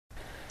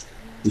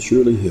The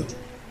Shirley Hill,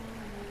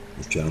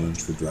 a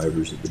challenge for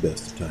drivers at the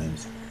best of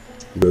times.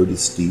 The road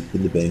is steep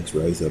and the banks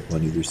rise up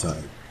on either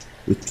side,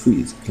 with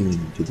trees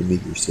clinging to the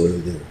meager soil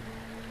there.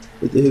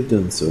 But they have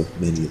done so,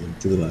 many of them,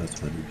 for the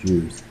last 100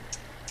 years.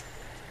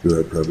 There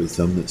are probably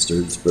some that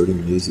started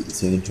sprouting leaves at the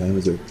same time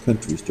as our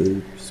country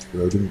started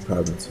sprouting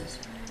provinces.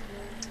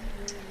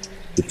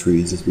 The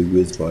trees, as we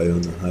whiz by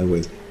on the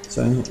highway,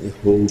 silently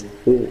hold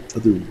whole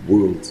other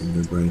worlds in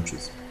their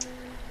branches.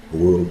 A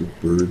world of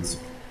birds,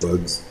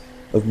 bugs,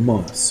 of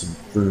moths and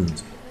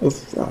ferns, of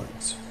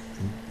frogs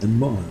and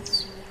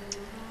moths.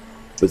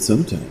 But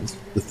sometimes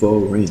the fall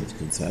rains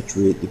can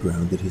saturate the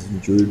ground that has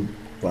endured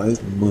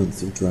 5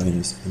 months of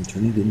dryness and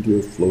turn it into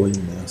a flowing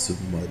mass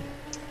of mud.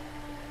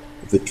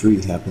 If a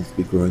tree happens to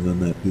be growing on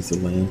that piece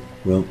of land,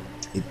 well,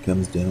 it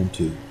comes down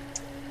too.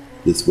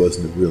 This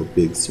wasn't a real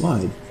big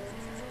slide,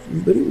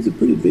 but it was a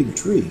pretty big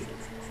tree.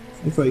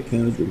 If I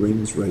counted the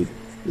rings right,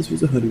 this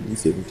was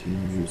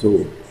 117 years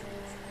old.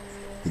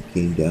 It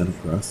came down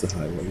across the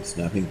highway,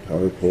 snapping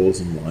power poles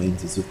and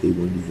lines as if they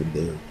weren't even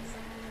there,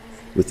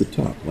 with the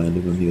top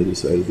landing on the other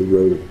side of the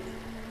road.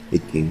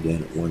 It came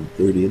down at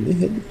 1:30 and they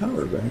had the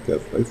power back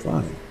up by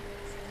 5.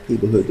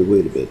 People had to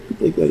wait a bit, but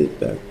they got it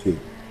back too.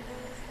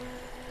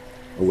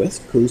 A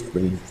west coast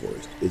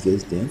rainforest is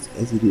as dense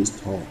as it is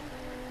tall.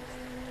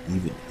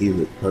 Even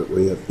here at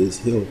partway up this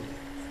hill,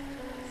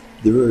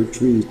 there are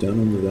trees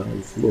down on the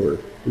valley floor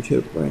which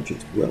have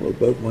branches well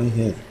above my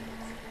head.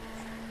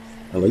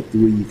 I like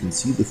the way you can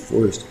see the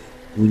forest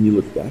when you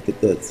look back at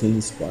that same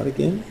spot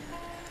again.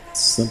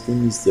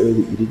 Something is there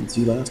that you didn't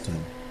see last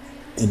time.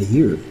 And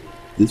here,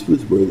 this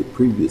was where the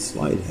previous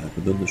slide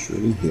happened on the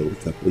Shirley Hill a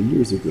couple of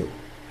years ago.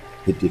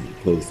 It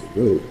didn't close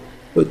the road,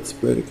 but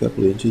spread a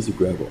couple of inches of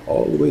gravel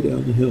all the way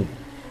down the hill.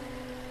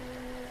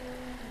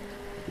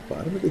 At the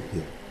bottom of the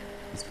hill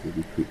is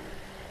Kirby Creek,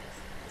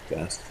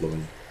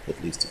 fast-flowing,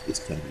 at least at this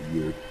time of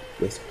year,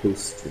 west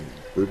coast stream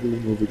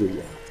burbling over the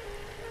rock.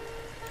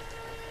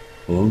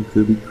 Along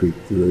Kirby Creek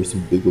there are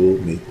some big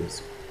old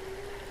maples,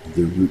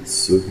 their roots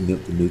soaking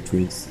up the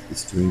nutrients that the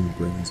stream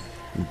brings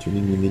and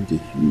turning them into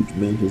huge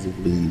mantles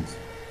of leaves.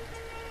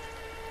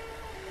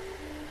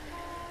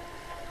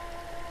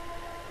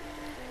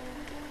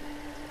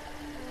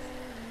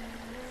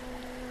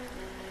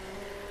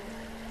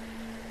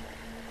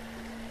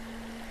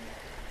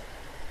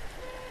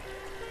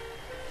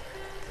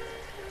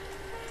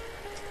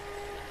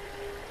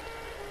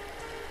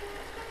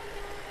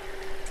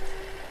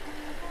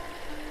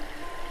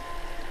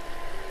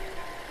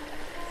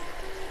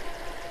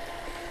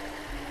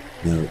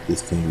 Now at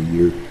this time of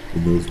year,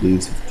 when those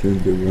leaves have turned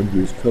their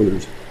wondrous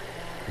colors,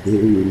 they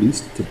are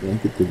released to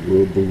blanket the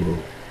world below.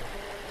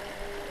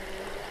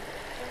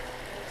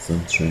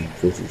 Sunshine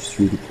filters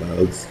through the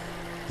clouds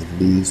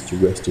and leaves to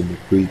rest in the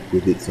creek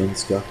with its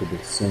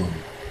unstoppable song,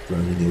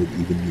 drowning out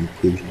even the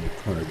occasional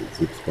car that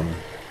zips by.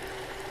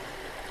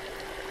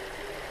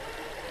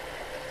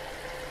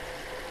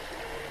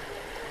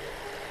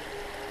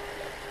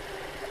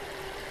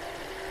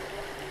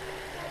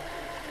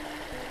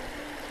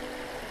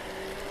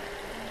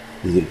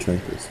 Is it a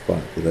tranquil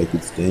spot that I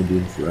could stand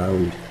in for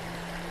hours?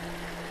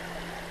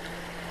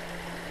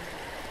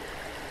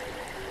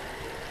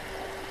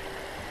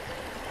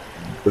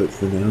 But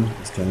for now,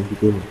 it's time to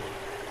go.